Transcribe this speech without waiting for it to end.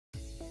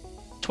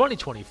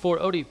2024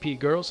 ODP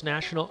Girls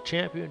National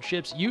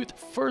Championships Youth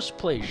First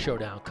Place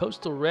Showdown.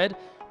 Coastal Red,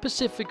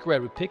 Pacific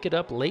Red would pick it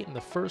up late in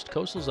the first.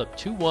 Coastal's up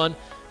 2-1,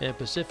 and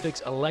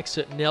Pacific's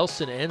Alexa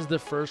Nelson ends the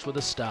first with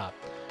a stop.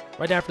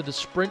 Right after the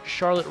sprint,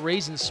 Charlotte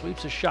Raisin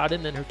sweeps a shot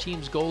in, then her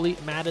team's goalie,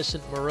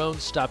 Madison Marone,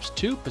 stops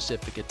two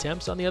Pacific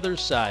attempts on the other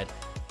side.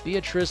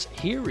 Beatrice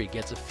Heary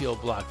gets a field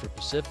block for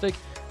Pacific.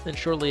 Then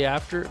shortly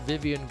after,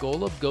 Vivian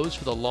Golub goes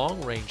for the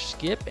long-range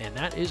skip, and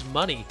that is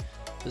money.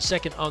 The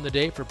second on the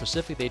day for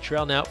Pacific, they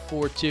trail now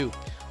 4-2.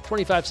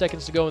 25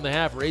 seconds to go in the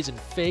half. Raisin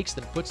fakes,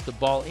 then puts the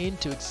ball in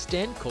to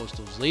extend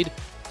Coastal's lead,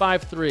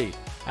 5-3.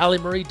 Allie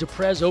Marie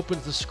Duprez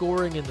opens the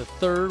scoring in the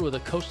third with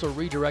a Coastal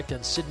redirect,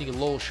 and Sydney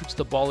Lowell shoots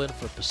the ball in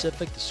for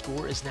Pacific. The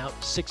score is now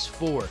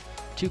 6-4.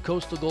 Two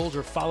Coastal goals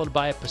are followed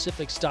by a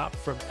Pacific stop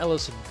from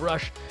Ellison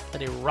Brush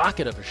and a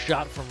rocket of a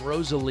shot from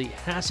Rosalie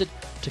Hassett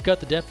to cut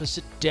the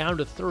deficit down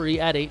to 3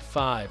 at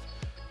 8-5.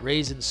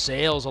 Raisin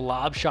sails a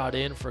lob shot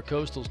in for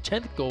Coastal's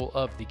 10th goal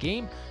of the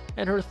game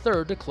and her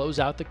third to close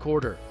out the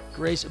quarter.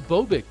 Grace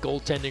Bobick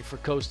goaltending for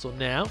Coastal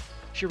now.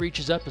 She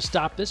reaches up to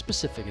stop this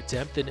Pacific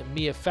attempt, and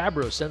Mia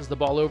Fabro sends the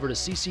ball over to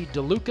Cece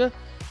DeLuca,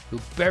 who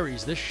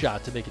buries this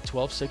shot to make it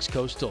 12-6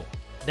 Coastal.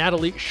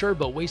 Natalie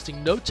Sherba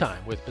wasting no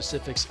time with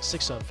Pacific's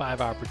 6-on-5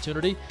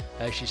 opportunity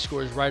as she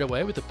scores right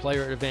away with a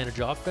player advantage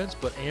offense,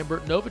 but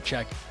Amber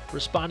Novacek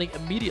responding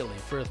immediately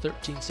for a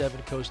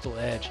 13-7 Coastal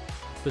edge.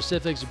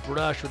 Pacific's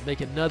Brush would make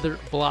another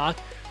block,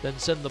 then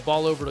send the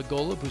ball over to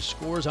Golub, who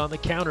scores on the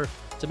counter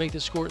to make the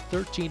score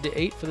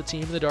 13-8 for the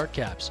team in the Dark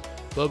Caps.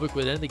 Bobick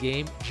would end the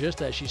game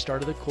just as she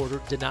started the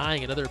quarter,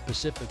 denying another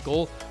Pacific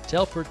goal to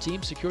help her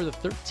team secure the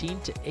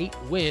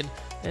 13-8 win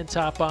and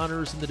top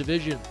honors in the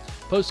division.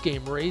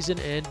 Post-game, Raisin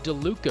and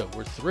DeLuca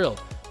were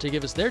thrilled to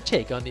give us their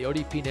take on the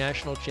ODP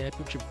National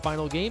Championship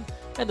final game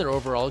and their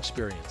overall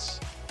experience.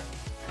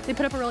 They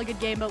put up a really good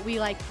game, but we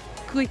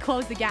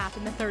closed the gap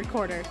in the third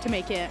quarter to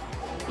make it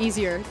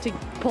easier to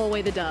pull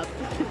away the dub.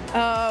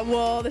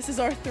 Well, this is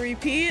our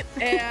three-peat,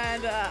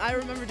 and I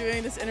remember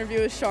doing this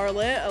interview with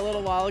Charlotte a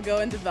little while ago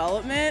in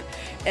development,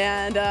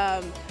 and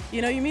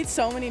you know, you meet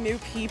so many new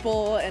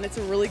people, and it's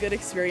a really good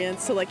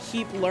experience to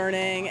keep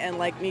learning and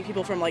meet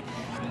people from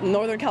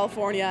Northern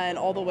California and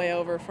all the way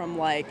over from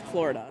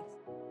Florida.